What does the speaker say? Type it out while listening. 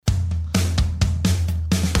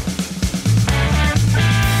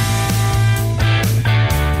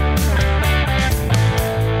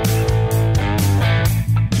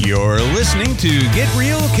You're listening to Get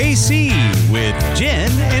Real KC with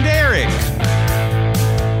Jen and Eric.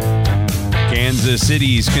 Kansas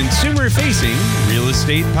City's consumer-facing real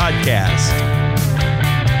estate podcast.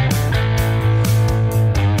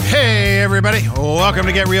 Hey everybody, welcome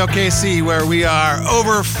to Get Real KC, where we are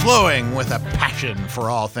overflowing with a passion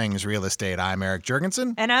for all things real estate. I'm Eric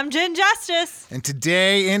Jurgensen. And I'm Jen Justice. And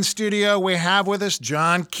today in studio we have with us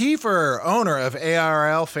John Kiefer, owner of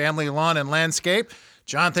ARL Family Lawn and Landscape.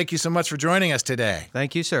 John, thank you so much for joining us today.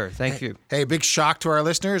 Thank you, sir. Thank you. Hey, big shock to our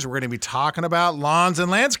listeners. We're going to be talking about lawns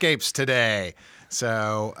and landscapes today.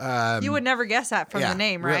 So you would never guess that from the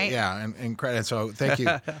name, right? And credit. So thank you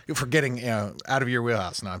for getting out of your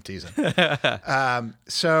wheelhouse. No, I'm teasing.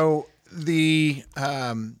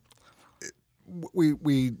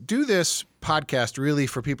 We do this podcast really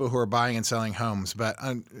for people who are buying and selling homes, but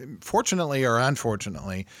fortunately or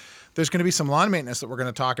unfortunately, there's going to be some lawn maintenance that we're going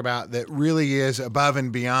to talk about that really is above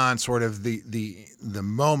and beyond sort of the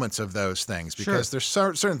moments of those things, because there's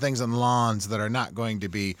certain things in lawns that are not going to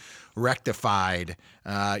be rectified,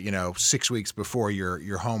 6 weeks before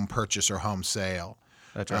your home purchase or home sale.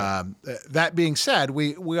 That's right. That being said,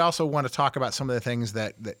 we also want to talk about some of the things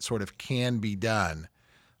that sort of can be done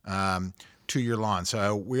to your lawn.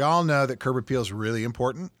 So we all know that curb appeal is really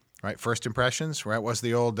important, right? First impressions, right? What's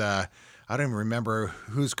the old I don't even remember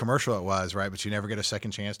whose commercial it was, right? But you never get a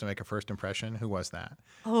second chance to make a first impression. Who was that?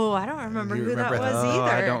 Oh, I don't remember who that was Oh, either.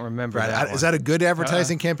 I don't remember that one. Is that a good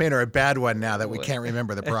advertising campaign or a bad one now that we can't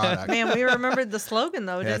remember the product? Man, we remembered the slogan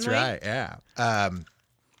though, didn't we? That's right, yeah.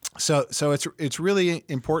 So it's really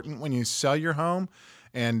important when you sell your home,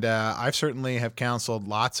 and I've certainly have counseled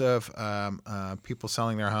lots of people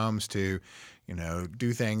selling their homes to,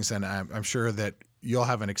 do things, and I'm sure that you'll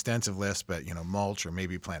have an extensive list, but mulch or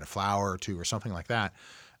maybe plant a flower or two or something like that.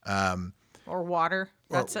 Or water.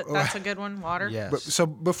 That's a good one. Water. Yes. So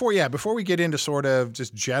before we get into sort of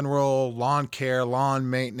just general lawn care, lawn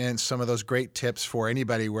maintenance, some of those great tips for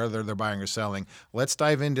anybody, whether they're buying or selling, let's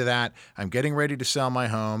dive into that. I'm getting ready to sell my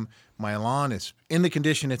home. My lawn is in the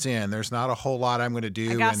condition it's in. There's not a whole lot I'm going to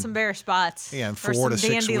do. I got some bare spots. Yeah, in or 4 to some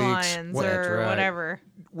 6 weeks. dandelions or whatever.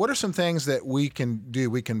 What are some things that we can do,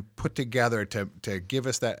 we can put together to give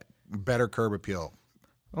us that better curb appeal?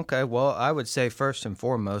 Okay, well, I would say first and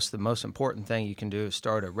foremost, the most important thing you can do is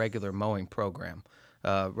start a regular mowing program.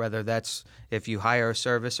 Whether that's if you hire a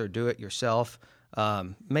service or do it yourself,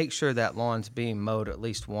 make sure that lawn's being mowed at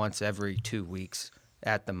least once every 2 weeks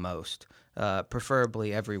at the most,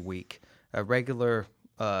 preferably every week. A regular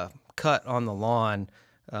cut on the lawn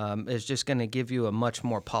is just going to give you a much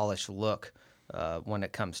more polished look when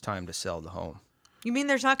it comes time to sell the home. You mean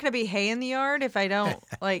there's not going to be hay in the yard if I don't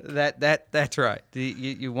like That's right.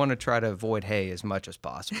 You want to try to avoid hay as much as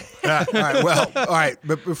possible. All right.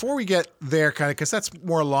 But before we get there, kind of, because that's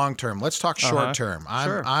more long term. Let's talk short term.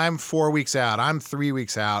 I'm 4 weeks out. I'm 3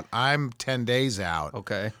 weeks out. I'm 10 days out.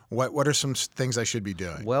 Okay. What are some things I should be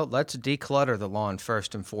doing? Well, let's declutter the lawn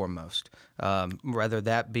first and foremost. Whether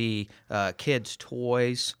that be kids'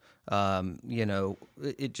 toys,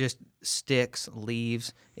 it just sticks,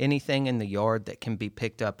 leaves, anything in the yard that can be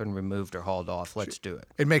picked up and removed or hauled off. Let's do it.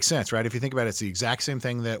 It makes sense, right? If you think about it, it's the exact same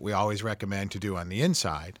thing that we always recommend to do on the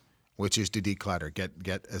inside, which is to declutter.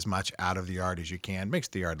 Get as much out of the yard as you can. Makes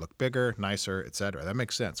the yard look bigger, nicer, etc. That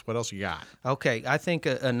makes sense. What else you got? Okay, I think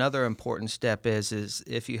another important step is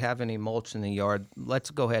if you have any mulch in the yard, let's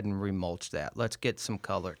go ahead and remulch that. Let's get some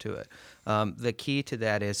color to it. The key to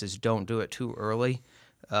that is don't do it too early.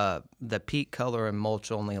 The peak color in mulch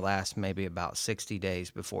only lasts maybe about 60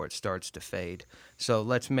 days before it starts to fade. So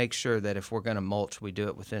let's make sure that if we're going to mulch, we do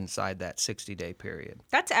it inside that 60-day period.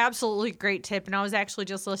 That's absolutely a great tip. And I was actually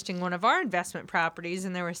just listing one of our investment properties,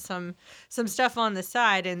 and there was some stuff on the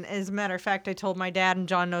side. And as a matter of fact, I told my dad, and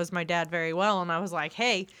John knows my dad very well, and I was like,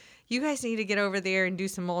 hey, you guys need to get over there and do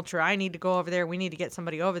some mulch, or I need to go over there. We need to get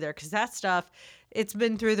somebody over there, because that stuff, it's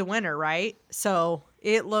been through the winter, right? So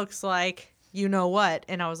it looks like you know what.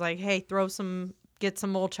 And I was like, hey, get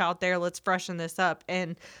some mulch out there. Let's freshen this up.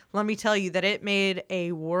 And let me tell you that it made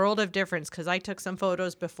a world of difference, because I took some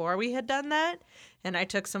photos before we had done that, and I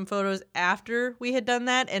took some photos after we had done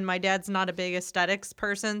that. And my dad's not a big aesthetics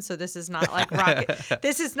person, so this is not like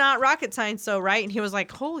this is not rocket science, so right. And he was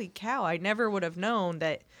like, holy cow, I never would have known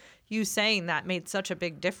that you saying that made such a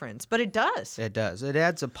big difference. But it does. It does. It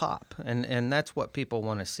adds a pop, and that's what people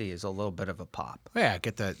want to see, is a little bit of a pop. Yeah,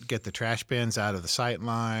 get the trash bins out of the sight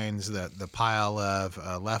lines, the pile of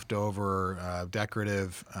leftover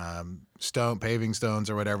decorative paving stones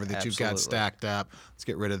or whatever that you've got stacked up. Let's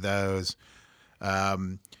get rid of those.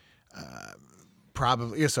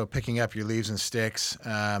 Probably, so picking up your leaves and sticks.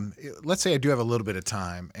 Let's say I do have a little bit of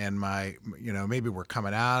time, and maybe we're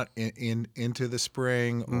coming out into the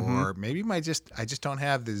spring, or maybe I just don't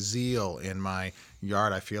have the zeal in my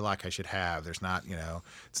yard I feel like I should have. There's not,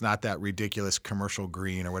 it's not that ridiculous commercial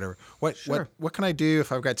green or whatever. What can I do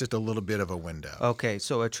if I've got just a little bit of a window? Okay,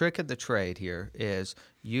 so a trick of the trade here is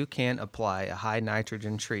you can apply a high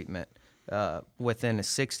nitrogen treatment within a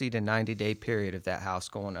 60 to 90 day period of that house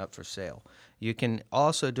going up for sale. You can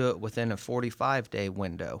also do it within a 45-day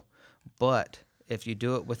window, but if you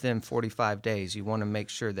do it within 45 days, you want to make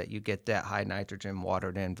sure that you get that high nitrogen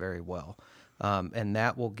watered in very well. And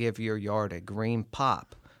that will give your yard a green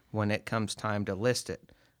pop when it comes time to list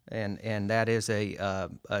it. And that is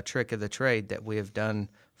a trick of the trade that we have done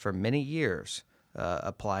for many years,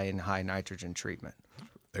 applying high nitrogen treatment.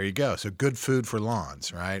 There you go. So good food for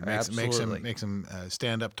lawns, right? Absolutely. Makes them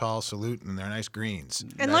stand up tall, salute, and they're nice greens.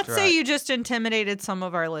 And That's let's say right. you just intimidated some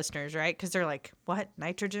of our listeners, right? Because they're like, what?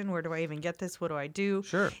 Nitrogen? Where do I even get this? What do I do?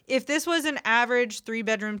 Sure. If this was an average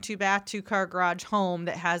 3-bedroom, 2-bath, 2-car garage home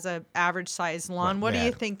that has a average size lawn, what do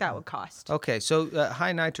you think that would cost? Okay, so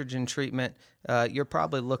high nitrogen treatment, you're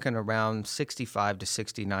probably looking around $65 to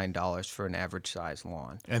 $69 for an average size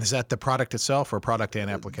lawn. And is that the product itself or product and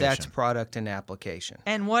application? That's product and application.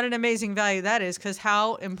 And what an amazing value that is, because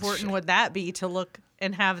how important would that be to look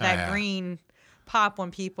and have that Yeah. green pop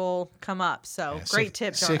when people come up? So great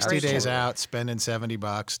tip, John. 60 Great days tip. out, spending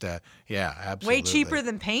 $70 to, absolutely. Way cheaper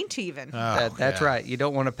than paint even. That's right. You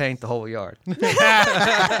don't want to paint the whole yard.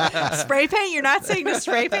 Spray paint? You're not saying to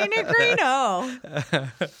spray paint it green? Oh,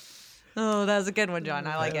 that was a good one, John.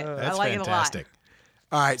 I like it. I That's like fantastic. it a lot.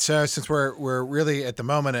 All right, so since we're really at the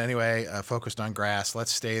moment anyway focused on grass,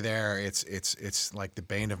 let's stay there. It's like the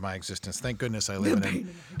bane of my existence. Thank goodness I live in it.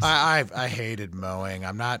 I hated mowing.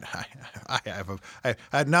 I'm not.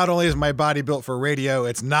 I not only is my body built for radio,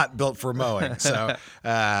 it's not built for mowing. So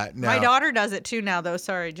no. My daughter does it too now, though.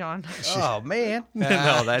 Sorry, John. Oh, man.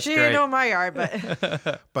 No, that's She great. didn't know my yard,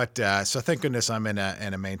 but But so thank goodness I'm in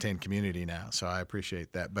a maintained community now. So I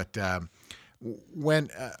appreciate that. But when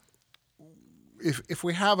if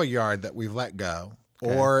we have a yard that we've let go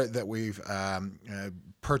or that we've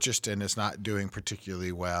purchased and is not doing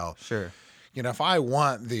particularly well, Sure. if I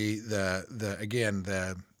want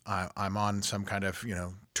I'm on some kind of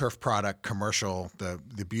turf product commercial,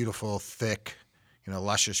 the beautiful thick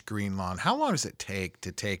luscious green lawn. How long does it take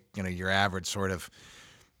to take your average sort of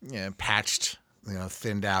patched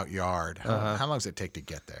thinned out yard? How long does it take to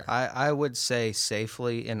get there? I would say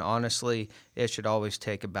safely and honestly, it should always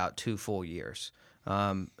take about 2 full years.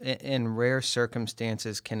 In rare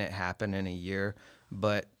circumstances, can it happen in a year?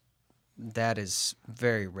 But that is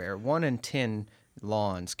very rare. 1 in 10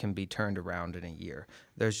 lawns can be turned around in a year.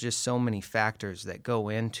 There's just so many factors that go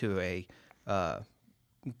into a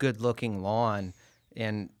good-looking lawn,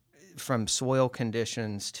 and from soil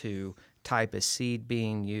conditions to type of seed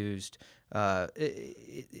being used,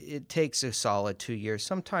 it takes a solid 2 years,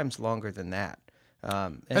 sometimes longer than that.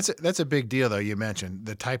 That's a big deal, though. You mentioned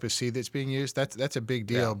the type of seed that's being used. That's a big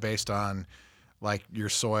deal based on like your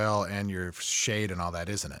soil and your shade and all that,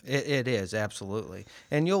 isn't it? It is, absolutely.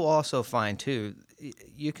 And you'll also find, too,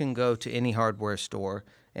 you can go to any hardware store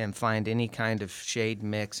and find any kind of shade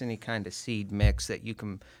mix, any kind of seed mix that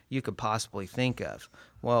you could possibly think of.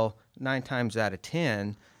 Well, 9 times out of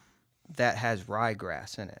 10, that has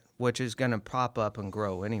ryegrass in it, which is going to pop up and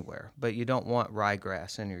grow anywhere. But you don't want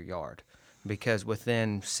ryegrass in your yard because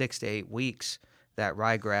within 6 to 8 weeks, that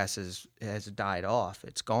ryegrass has died off.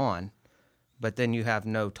 It's gone. But then you have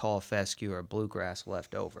no tall fescue or bluegrass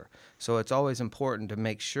left over. So it's always important to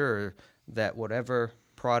make sure that whatever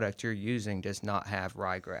product you're using does not have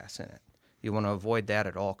ryegrass in it. You want to avoid that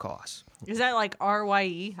at all costs. is that like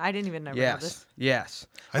RYE? I didn't even know this. Yes.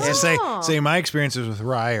 I was just say my experiences with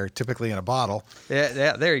rye are typically in a bottle.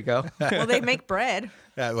 Yeah, there you go. Well, they make bread.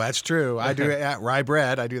 Well, that's true. I do rye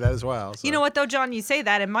bread. I do that as well. So. You know what, though, John? You say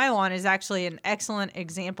that, and my lawn is actually an excellent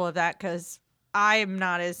example of that because I'm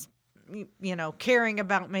not as caring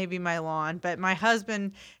about maybe my lawn, but my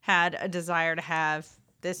husband had a desire to have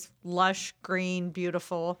this lush, green,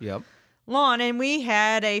 beautiful lawn, and we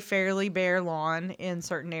had a fairly bare lawn in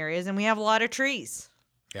certain areas, and we have a lot of trees.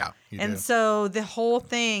 Yeah, you And do. so the whole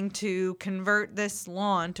thing to convert this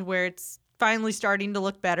lawn to where it's finally starting to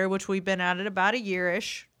look better, which we've been at it about a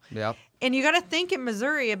year-ish. Yep. And you got to think in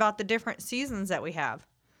Missouri about the different seasons that we have.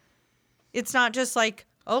 It's not just like,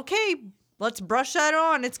 okay, let's brush that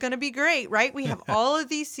on. It's going to be great, right? We have all of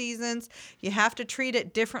these seasons. You have to treat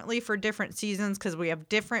it differently for different seasons because we have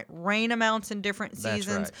different rain amounts in different That's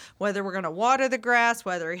seasons. right. Whether we're going to water the grass,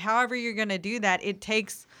 however you're going to do that, it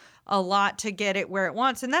takes a lot to get it where it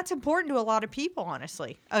wants. And that's important to a lot of people,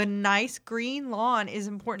 honestly. A nice green lawn is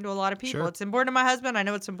important to a lot of people. Sure. It's important to my husband. I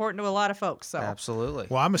know it's important to a lot of folks. So Absolutely.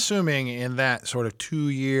 Well, I'm assuming in that sort of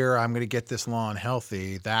 2-year, I'm going to get this lawn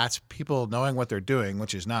healthy, that's people knowing what they're doing,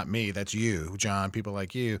 which is not me. That's you, John, people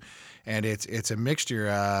like you. And it's a mixture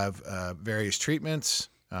of various treatments,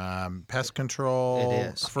 pest control,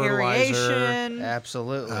 It is. fertilizer, aeration.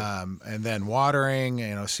 Absolutely. and then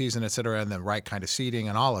watering, season, et cetera, and the right kind of seeding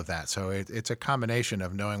and all of that. So it's a combination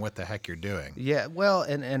of knowing what the heck you're doing. Yeah, well,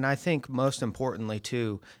 and I think most importantly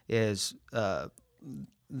too is the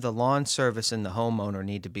lawn service and the homeowner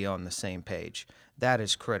need to be on the same page. That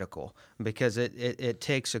is critical because it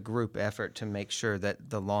takes a group effort to make sure that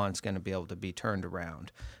the lawn's going to be able to be turned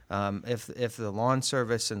around. If the lawn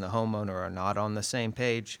service and the homeowner are not on the same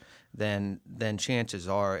page, then chances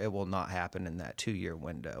are it will not happen in that 2-year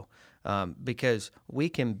window. Because we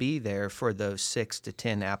can be there for those 6 to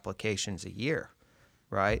 10 applications a year,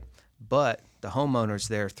 right? But the homeowner's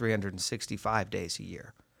there 365 days a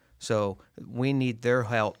year. So we need their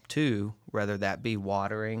help too, whether that be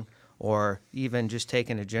watering or even just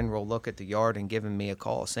taking a general look at the yard and giving me a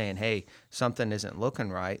call saying, hey, something isn't looking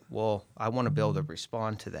right. Well, I want to be able to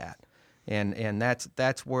respond to that. And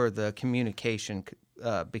that's where the communication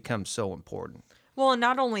becomes so important. Well, and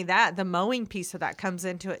not only that, the mowing piece of that comes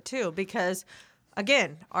into it too, because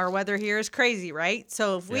again, our weather here is crazy, right?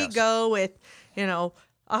 So if we Yes. go with,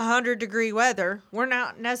 100-degree weather, we're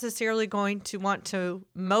not necessarily going to want to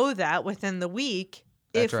mow that within the week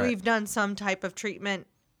That's if right. we've done some type of treatment.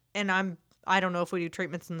 And I don't know if we do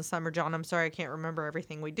treatments in the summer, John. I'm sorry, I can't remember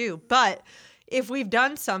everything we do. But if we've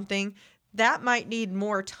done something, that might need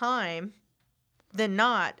more time than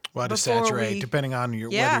not. Well, to before saturate, we- depending on Yeah.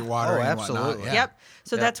 whether you're watering and whatnot. absolutely. Yeah. Yep.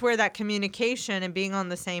 So Yep. that's where that communication and being on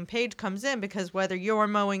the same page comes in, because whether you're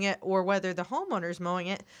mowing it or whether the homeowner's mowing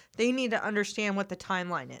it, they need to understand what the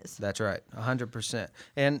timeline is. That's right, 100%.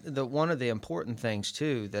 And one of the important things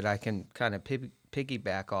too that I can kind of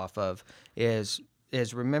piggyback off of is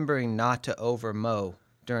remembering not to over mow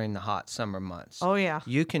during the hot summer months. Oh, yeah.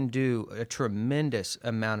 You can do a tremendous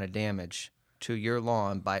amount of damage to your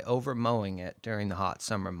lawn by over mowing it during the hot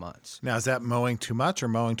summer months. Now, is that mowing too much or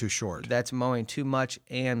mowing too short? That's mowing too much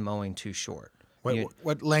and mowing too short.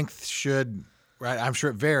 What length should, right? I'm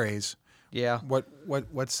sure it varies. Yeah.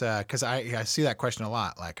 What's because I see that question a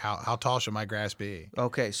lot. Like how tall should my grass be?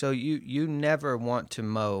 Okay, so you never want to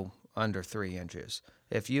mow under 3 inches.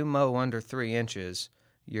 If you mow under 3 inches,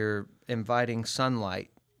 you're inviting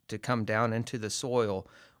sunlight to come down into the soil,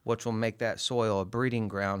 which will make that soil a breeding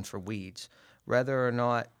ground for weeds. Whether or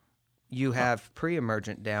not you have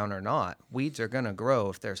pre-emergent down or not, weeds are going to grow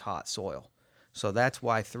if there's hot soil. So that's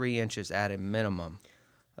why 3 inches at a minimum.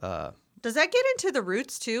 Does that get into the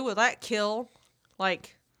roots too? Will that kill?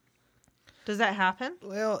 Does that happen?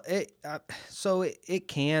 Well, it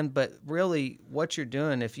can, but really what you're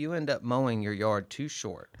doing, if you end up mowing your yard too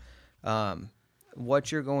short,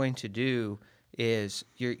 what you're going to do is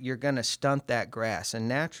you're going to stunt that grass. And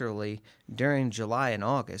naturally, during July and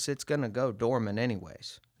August, it's going to go dormant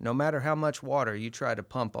anyways. No matter how much water you try to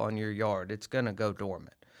pump on your yard, it's going to go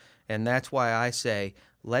dormant. And that's why I say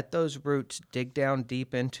let those roots dig down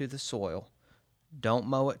deep into the soil. Don't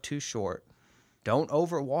mow it too short. Don't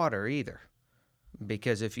overwater either.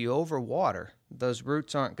 Because if you overwater, those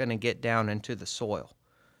roots aren't going to get down into the soil.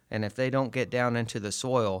 And if they don't get down into the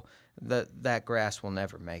soil, that grass will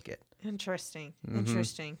never make it. Interesting. Mm-hmm.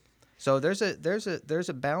 Interesting. So there's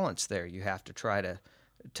a balance there you have to try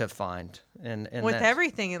to find. And With that's-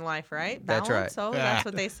 everything in life, right? That's Balance. right. Oh, that's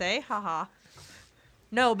what they say. Haha.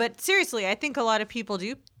 No, but seriously, I think a lot of people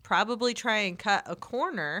do probably try and cut a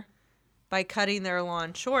corner by cutting their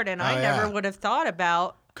lawn short, and I yeah. never would have thought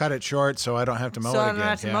about. Cut it short so I don't have to mow So it I again. don't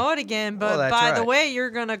have to Yeah. mow it again. But Well, that's by the right. way, you're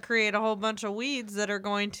going to create a whole bunch of weeds that are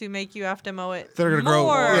going to make you have to mow it They're gonna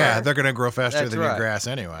more. grow. Yeah, they're gonna grow faster That's than your right. grass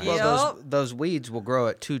anyway. Yeah. Well, Yep. those weeds will grow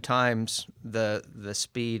at 2 times the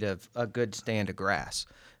speed of a good stand of grass.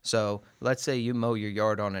 So let's say you mow your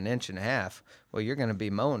yard on 1.5 inches. Well, you're going to be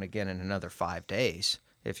mowing again in another 5 days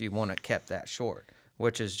if you want it kept that short,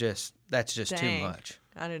 which is that's just too Dang. much.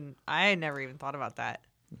 I never even thought about that.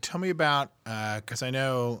 Tell me about because I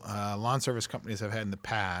know lawn service companies I've had in the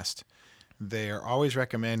past. They are always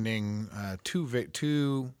recommending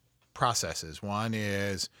two processes. One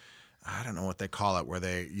is I don't know what they call it,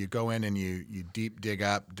 where you go in and you deep dig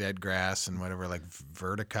up dead grass and whatever, like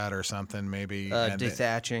verticut or something maybe. And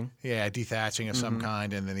Dethatching. dethatching of some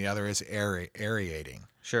kind, and then the other is aerating.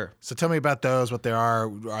 Sure. So tell me about those. What they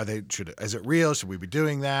are? Is it real? Should we be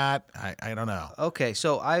doing that? I don't know. Okay,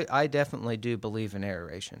 so I definitely do believe in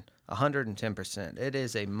aeration. 110%. It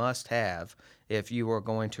is a must-have if you are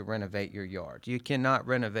going to renovate your yard. You cannot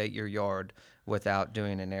renovate your yard without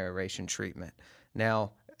doing an aeration treatment.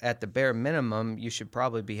 Now, at the bare minimum, you should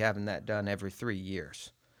probably be having that done every 3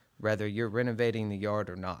 years, whether you're renovating the yard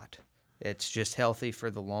or not. It's just healthy for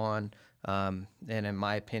the lawn, and in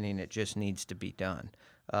my opinion, it just needs to be done.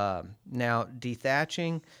 Now,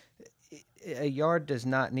 dethatching, a yard does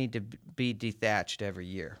not need to be dethatched every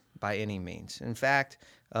year by any means. In fact,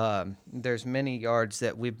 there's many yards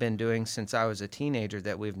that we've been doing since I was a teenager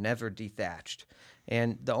that we've never dethatched.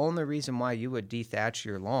 And the only reason why you would dethatch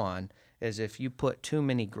your lawn is if you put too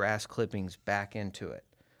many grass clippings back into it.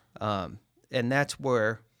 And that's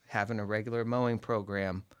where having a regular mowing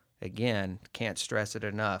program, again, can't stress it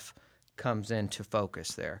enough, comes into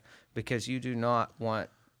focus there, because you do not want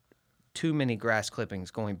too many grass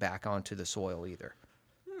clippings going back onto the soil either.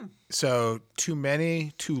 So too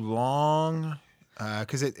many, too long,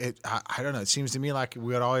 because I don't know. It seems to me like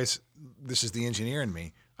we would always. This is the engineer in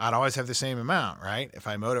me. I'd always have the same amount, right? If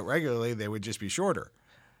I mowed it regularly, they would just be shorter.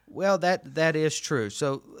 Well, that is true.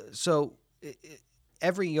 So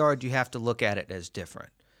every yard you have to look at it as different.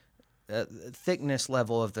 Thickness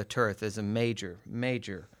level of the turf is a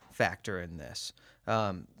major factor in this.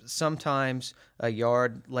 Sometimes a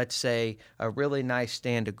yard, let's say a really nice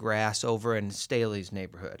stand of grass over in Staley's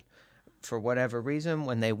neighborhood, for whatever reason,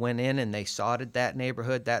 when they went in and they sodded that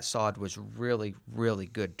neighborhood, that sod was really, really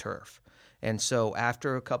good turf. And so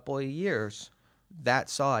after a couple of years, that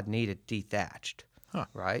sod needed dethatched,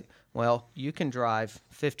 right? Well, you can drive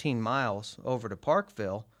 15 miles over to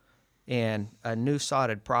Parkville, and a new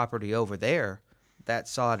sodded property over there, that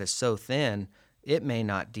sod is so thin, it may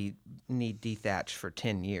not need dethatched for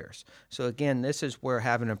 10 years. So again, this is where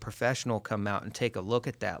having a professional come out and take a look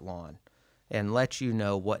at that lawn and let you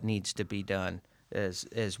know what needs to be done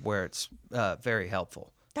is where it's very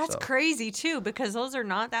helpful. That's crazy too, because those are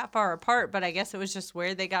not that far apart. But I guess it was just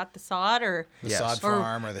where they got the sod, or The sod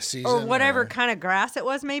farm or the season. or whatever kind of grass it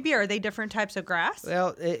was. Maybe are they different types of grass?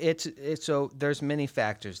 Well, it's so there's many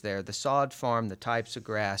factors there. The sod farm, the types of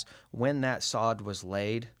grass, when that sod was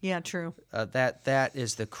laid. Yeah, true. That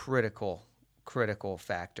is the critical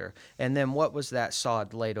factor. And then what was that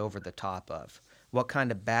sod laid over the top of? What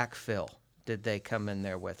kind of backfill did they come in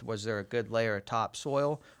there with? Was there a good layer of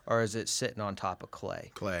topsoil, or is it sitting on top of clay?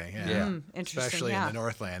 Clay, yeah. Interesting. Especially in the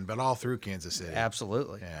Northland, but all through Kansas City.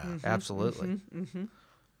 Absolutely. Yeah. Absolutely.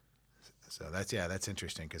 So that's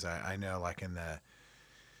interesting, because I know, like in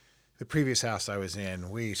the previous house I was in,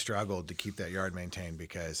 we struggled to keep that yard maintained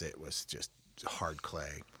because it was just hard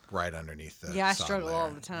clay right underneath the I sod struggle layer. all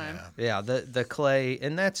the time. Yeah. Yeah, the clay,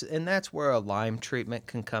 and that's where a lime treatment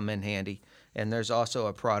can come in handy. And there's also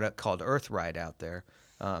a product called Earthrite out there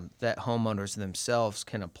that homeowners themselves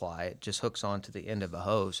can apply. It just hooks onto the end of a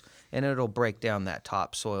hose, and it'll break down that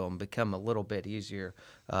topsoil and become a little bit easier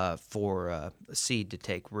for seed to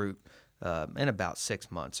take root in about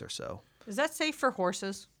 6 months or so. Is that safe for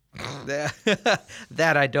horses?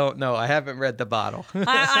 That I don't know. I haven't read the bottle.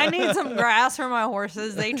 I need some grass for my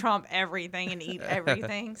horses. They tromp everything and eat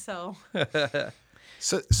everything. So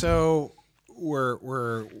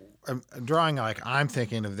we're I'm drawing, like, I'm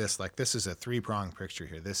thinking of this like this is a 3-pronged picture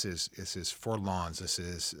here. This is for lawns. This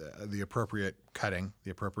is the appropriate cutting,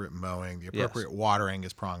 the appropriate mowing, the appropriate watering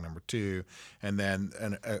is prong number 2, and then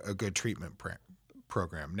a good treatment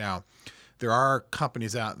program. Now, there are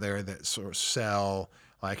companies out there that sort of sell,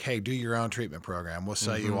 like, hey, do your own treatment program. We'll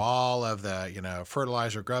sell you all of the,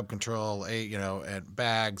 fertilizer, grub control, and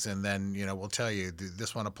bags, and then, we'll tell you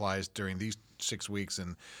this one applies during these 6 weeks,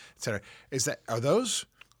 and et cetera.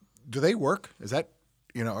 Do they work? Is that,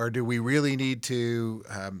 or do we really need to,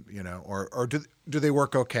 or do they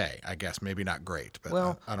work okay? I guess maybe not great,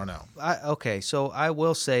 but I don't know. Okay, so I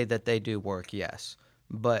will say that they do work, yes,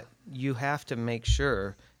 but you have to make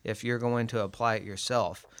sure, if you're going to apply it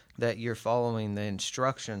yourself, that you're following the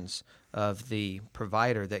instructions of the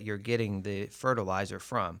provider that you're getting the fertilizer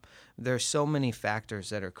from. There's so many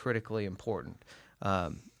factors that are critically important.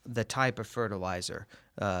 The type of fertilizer,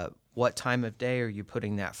 what time of day are you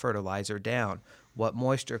putting that fertilizer down, what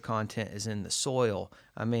moisture content is in the soil.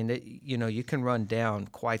 I mean, you can run down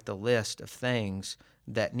quite the list of things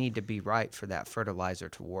that need to be right for that fertilizer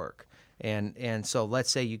to work. And so let's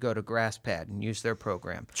say you go to GrassPad and use their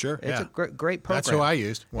program. Sure, it's a great program. That's who I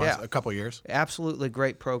used once, a couple years. Absolutely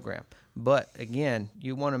great program. But again,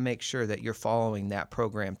 you want to make sure that you're following that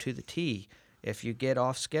program to the T, if you get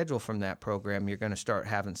off schedule from that program, you're going to start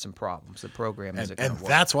having some problems. The program isn't going And to work.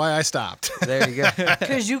 that's why I stopped. There you go.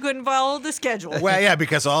 Because you couldn't follow the schedule. Well, yeah,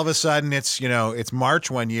 because all of a sudden it's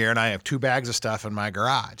March one year and I have 2 bags of stuff in my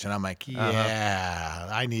garage. And I'm like, yeah,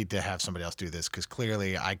 I need to have somebody else do this because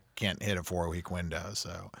clearly I can't hit a 4-week window.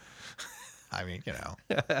 So, I mean,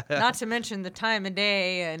 Not to mention the time of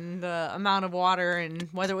day and the amount of water and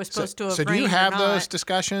whether it was supposed to have So do you rained or have not. those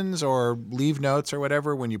discussions or leave notes or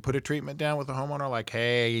whatever when you put a treatment down with the homeowner? Like,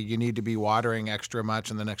 hey, you need to be watering extra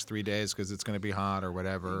much in the next 3 days because it's going to be hot or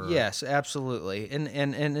whatever. Yes, absolutely.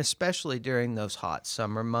 And especially during those hot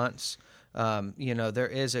summer months, there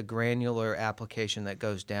is a granular application that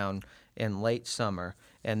goes down in late summer,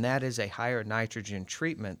 and that is a higher nitrogen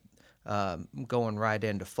treatment going right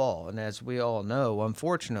into fall. And as we all know,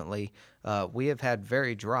 unfortunately, we have had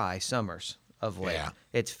very dry summers of late. Yeah.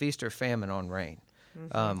 It's feast or famine on rain.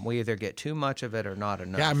 We either get too much of it or not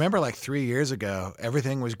enough. Yeah, I remember like 3 years ago,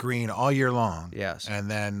 everything was green all year long. Yes. And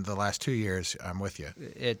then the last 2 years, I'm with you.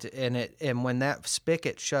 And when that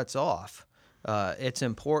spigot shuts off, it's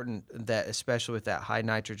important that, especially with that high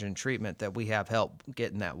nitrogen treatment, that we have help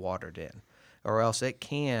getting that watered in, or else it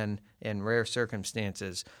can, in rare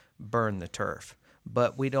circumstances, burn the turf.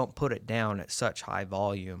 But we don't put it down at such high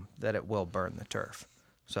volume that it will burn the turf.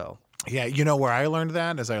 So. Yeah, where I learned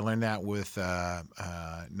that is I learned that with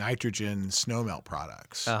nitrogen snowmelt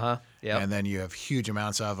products. Yep. And then you have huge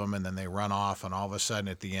amounts of them, and then they run off, and all of a sudden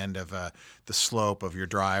at the end of the slope of your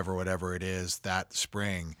drive or whatever it is that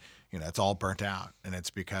spring, it's all burnt out. And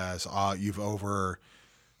it's because you've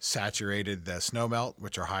saturated the snowmelt,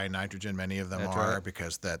 which are high in nitrogen. Many of them That's are right.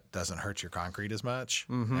 because that doesn't hurt your concrete as much.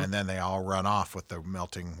 And then they all run off with the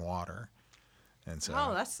melting water. And so,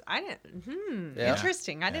 Yeah.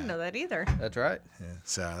 Interesting. I didn't know that either. That's right. yeah,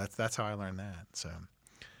 so that's how I learned that. So,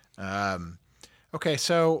 okay,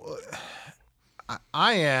 so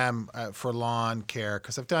I am for lawn care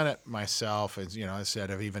because I've done it myself. As I said,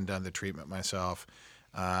 I've even done the treatment myself,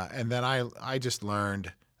 and then I just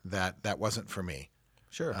learned that wasn't for me.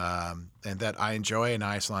 Sure. And that I enjoy a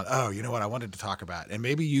nice lawn. Oh, you know what I wanted to talk about? And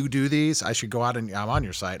maybe you do these. I should go out and I'm on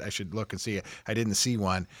your site. I should look and see it. I didn't see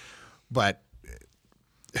one, but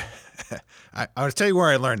I want to tell you where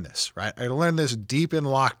I learned this. Right, I learned this deep in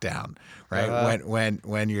lockdown. Right,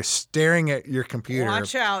 when you're staring at your computer.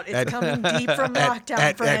 Watch out! It's coming deep from lockdown,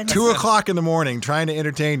 at friends. 2 o'clock in the morning, trying to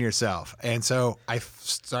entertain yourself. And so I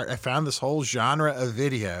found this whole genre of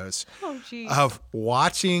videos of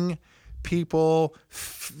watching people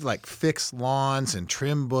fix lawns and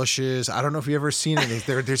trim bushes. I don't know if you've ever seen it.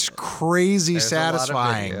 They're just crazy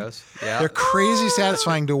satisfying. Yeah. They're crazy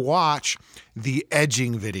satisfying to watch. The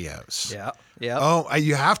edging videos. Yeah. Yeah. Oh,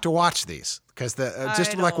 you have to watch these because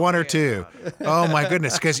just like one or two. Oh my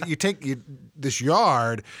goodness! Because you take this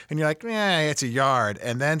yard and you're like, it's a yard,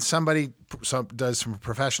 and then somebody does some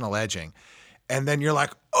professional edging. And then you're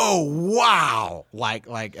like, oh, wow.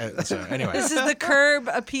 So anyway. This is the curb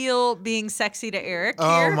appeal being sexy to Eric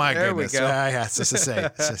Oh, here. my There we goodness. go. Yeah, it's just the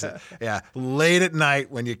same. Yeah. Late at night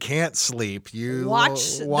when you can't sleep, you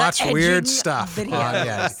Watch the weird edging stuff.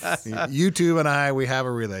 videos. YouTube and I, we have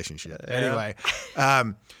a relationship. Anyway,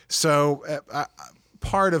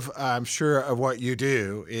 part of, I'm sure, of what you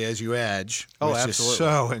do is you edge, which is absolutely.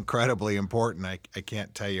 so incredibly important. I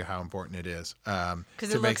can't tell you how important it is.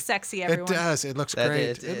 Because it looks sexy, everyone. It does. It looks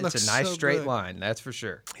great. It's looks a nice so straight good. line, that's for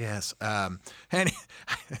sure. Yes. And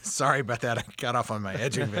sorry about that. I got off on my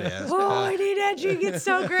edging videos. Oh, I need edging. It's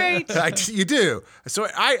so great. You do. So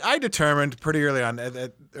I determined pretty early on,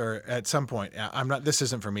 or at some point, this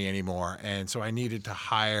isn't for me anymore. And so I needed to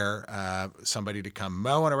hire somebody to come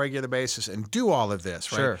mow on a regular basis and do all of this,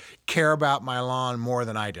 right? Sure. Care about my lawn more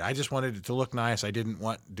than I did. I just wanted it to look nice. I didn't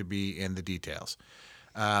want to be in the details.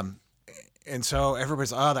 And so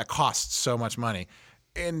everybody's, that costs so much money.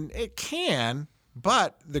 And it can,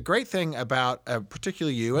 but the great thing about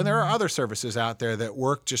particularly you, and there are other services out there that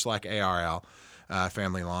work just like ARL,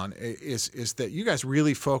 Family Lawn, is that you guys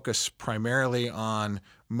really focus primarily on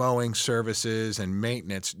mowing services and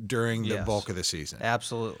maintenance during the Yes. bulk of the season.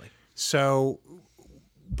 Absolutely. So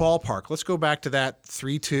ballpark, let's go back to that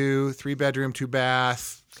 3-2, 3-bedroom,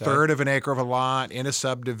 2-bath, third of an acre of a lot in a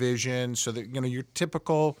subdivision, so that your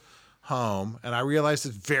typical home, and I realize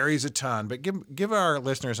it varies a ton, but give our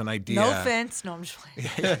listeners an idea. No offense. No, I'm just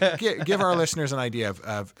playing. give our listeners an idea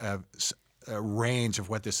of a range of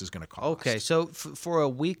what this is going to cost. Okay, so for a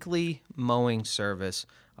weekly mowing service,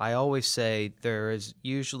 I always say there is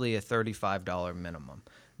usually a $35 minimum.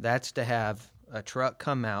 That's to have a truck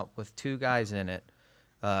come out with 2 guys in it,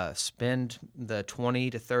 spend the 20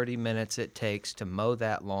 to 30 minutes it takes to mow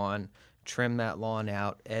that lawn trim that lawn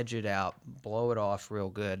out, edge it out, blow it off real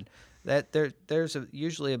good. That there's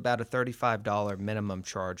usually about a $35 minimum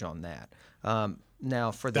charge on that.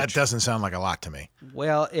 Now for that doesn't sound like a lot to me.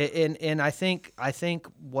 Well, and I think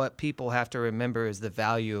what people have to remember is the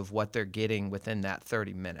value of what they're getting within that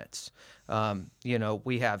 30 minutes.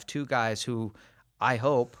 We have two guys who I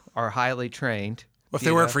hope are highly trained. Well, if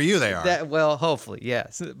they work for you, they are. Well, hopefully,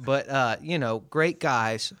 yes. But great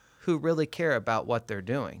guys who really care about what they're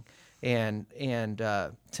doing. And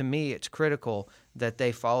to me, it's critical that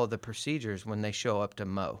they follow the procedures when they show up to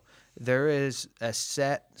mow. There is a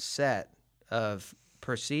set of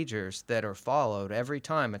procedures that are followed every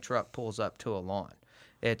time a truck pulls up to a lawn.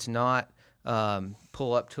 It's not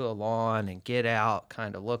pull up to a lawn and get out,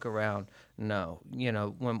 kind of look around. No,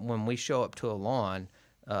 when we show up to a lawn,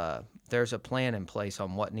 there's a plan in place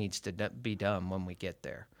on what needs to be done when we get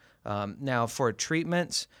there. Now, for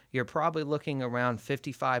treatments, you're probably looking around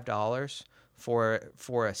 $55 for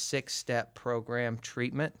a 6-step program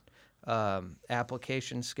treatment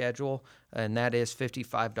application schedule, and that is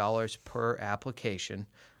 $55 per application,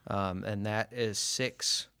 and that is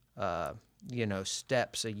 6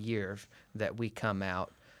 steps a year that we come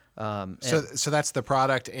out. So that's the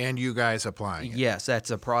product and you guys applying it. Yes,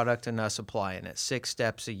 that's a product and us applying it. 6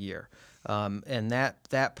 steps a year. And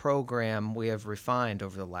that program we have refined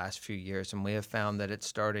over the last few years, and we have found that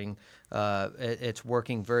it's it's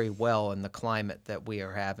working very well in the climate that we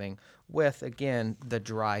are having with, again, the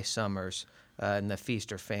dry summers and the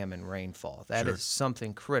feast or famine rainfall. That is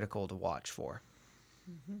something critical to watch for.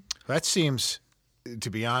 Mm-hmm. That seems, to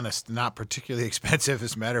be honest, not particularly expensive.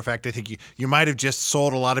 As a matter of fact, I think you might have just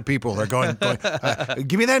sold a lot of people. They're going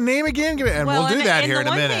give me that name again, we'll do that here in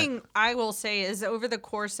a minute. The one thing I will say is over the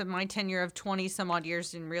course of my tenure of 20 some odd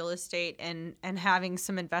years in real estate and having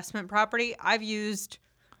some investment property, I've used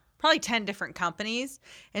probably 10 different companies,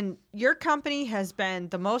 and your company has been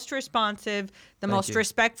the most responsive, the most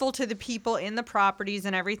respectful to the people in the properties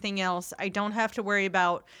and everything else. I don't have to worry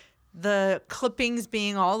about the clippings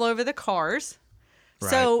being all over the cars.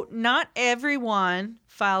 Right. So not everyone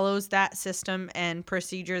follows that system and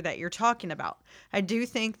procedure that you're talking about. I do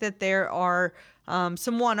think that there are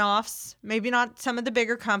some one-offs, maybe not some of the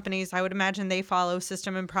bigger companies. I would imagine they follow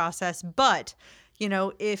system and process. But,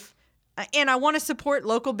 and I want to support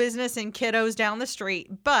local business and kiddos down the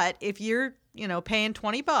street. But if you're, paying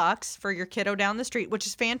 $20 for your kiddo down the street, which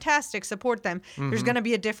is fantastic, support them. Mm-hmm. There's going to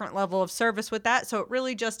be a different level of service with that. So it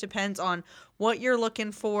really just depends on what you're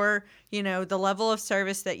looking for, the level of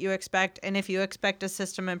service that you expect. And if you expect a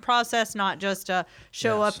system and process, not just a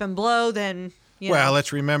show up and blow, then, Well,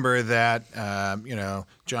 let's remember that,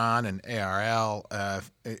 John and ARL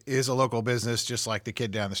is a local business just like the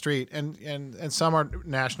kid down the street. And some are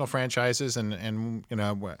national franchises and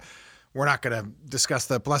we're not going to discuss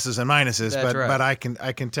the pluses and minuses, but I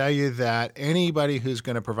can tell you that anybody who's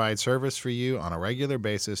going to provide service for you on a regular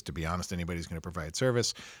basis, to be honest, anybody's going to provide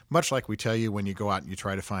service. Much like we tell you when you go out and you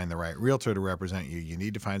try to find the right realtor to represent you, you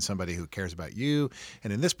need to find somebody who cares about you,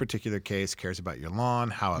 and in this particular case, cares about your lawn,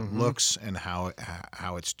 how it looks, and how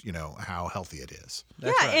it's how healthy it is.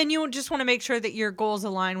 And you just want to make sure that your goals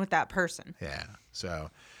align with that person. Yeah. So.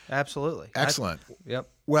 Absolutely. Excellent. Yep.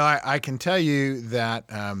 Well, I can tell you that.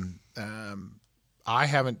 I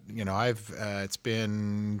haven't, it's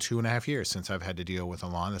been 2.5 years since I've had to deal with a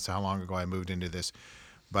lawn. That's how long ago I moved into this.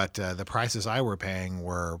 But the prices I were paying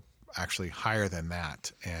were actually higher than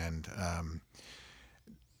that. And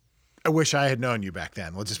I wish I had known you back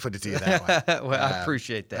then. We'll just put it to you that way. Well, I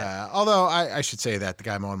appreciate that. Although I should say that the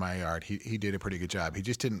guy mowing my yard, he did a pretty good job. He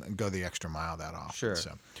just didn't go the extra mile that often. Sure.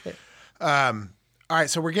 So, all right,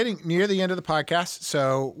 so we're getting near the end of the podcast.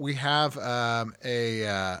 So we have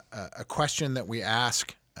a question that we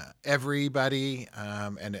ask everybody,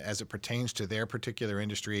 and as it pertains to their particular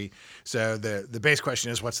industry. So the base question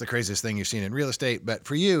is, what's the craziest thing you've seen in real estate? But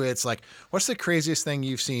for you, it's like, what's the craziest thing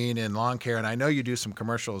you've seen in lawn care? And I know you do some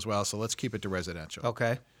commercial as well, so let's keep it to residential.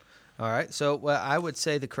 Okay. All right. So I would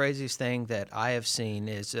say the craziest thing that I have seen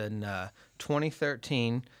is in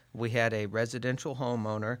 2013, we had a residential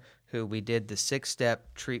homeowner who we did the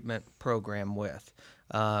 6-step treatment program with.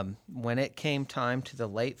 When it came time to the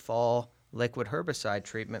late fall liquid herbicide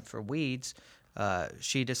treatment for weeds,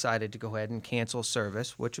 she decided to go ahead and cancel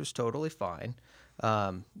service, which was totally fine.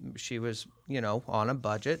 She was, on a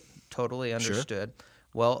budget, totally understood. Sure.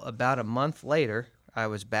 Well, about a month later, I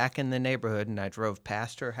was back in the neighborhood and I drove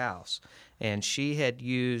past her house, and she had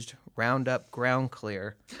used Roundup Ground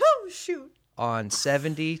Clear. Oh, shoot. On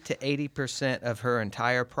 70 to 80% of her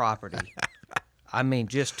entire property. I mean,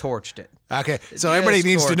 just torched it. Okay, so everybody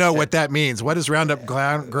needs to torched know it. what that means. What does Roundup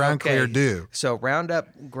Ground Clear do? So Roundup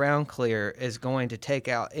Ground Clear is going to take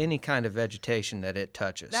out any kind of vegetation that it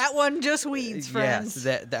touches. That wasn't just weeds, friends.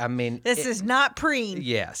 Yes, I mean, This is not preen.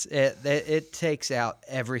 Yes, it takes out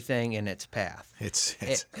everything in its path. It's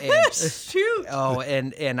Shoot. Oh,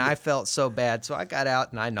 and I felt so bad, so I got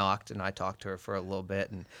out and I knocked and I talked to her for a little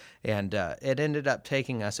bit, and it ended up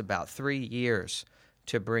taking us about 3 years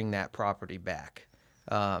to bring that property back.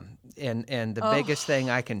 And the biggest thing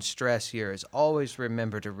I can stress here is always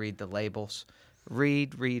remember to read the labels.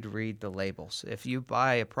 Read the labels. If you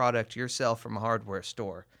buy a product yourself from a hardware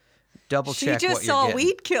store, double check what you're She just saw getting.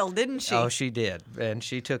 weed kill, didn't she? Oh, she did, and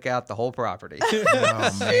she took out the whole property.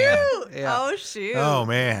 oh man, Yeah. Oh, shoot. oh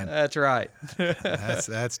man, That's right.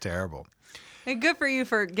 that's terrible. And good for you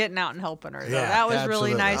for getting out and helping her. Though. Yeah, that was absolutely.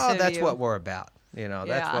 really nice Oh, of that's you. what we're about. That's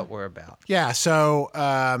Yeah. what we're about. Yeah. So,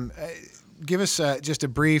 give us just a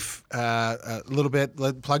brief, little bit.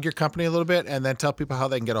 Plug your company a little bit, and then tell people how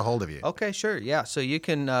they can get a hold of you. Okay, sure. Yeah. So you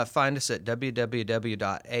can find us at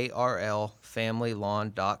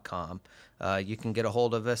www.arlfamilylawn.com. You can get a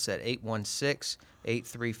hold of us at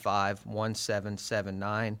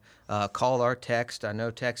 816-835-1779. Call or text. I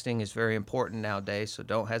know texting is very important nowadays, so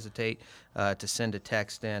don't hesitate to send a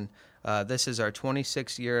text in. This is our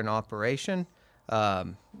 26th year in operation.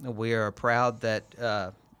 We are proud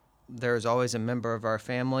that there is always a member of our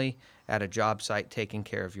family at a job site taking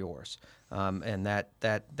care of yours. And that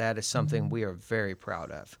is something we are very proud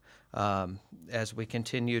of. As we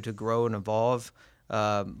continue to grow and evolve,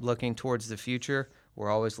 looking towards the future, we're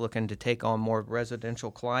always looking to take on more residential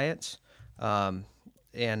clients. We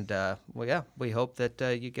hope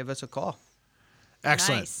that you give us a call.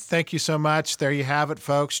 Excellent. Nice. Thank you so much. There you have it,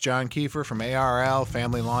 folks. John Kiefer from ARL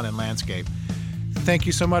Family Lawn and Landscape. Thank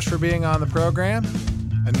you so much for being on the program.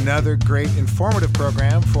 Another great informative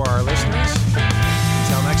program for our listeners.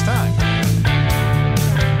 Until next time.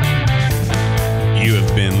 You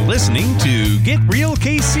have been listening to Get Real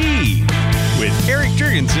KC with Eric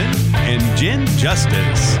Jurgensen and Jen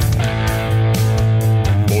Justice.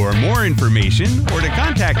 For more information or to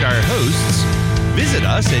contact our hosts, visit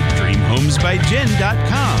us at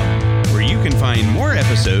dreamhomesbyjen.com, where you can find more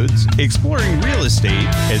episodes exploring real estate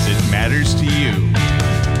as it matters to you.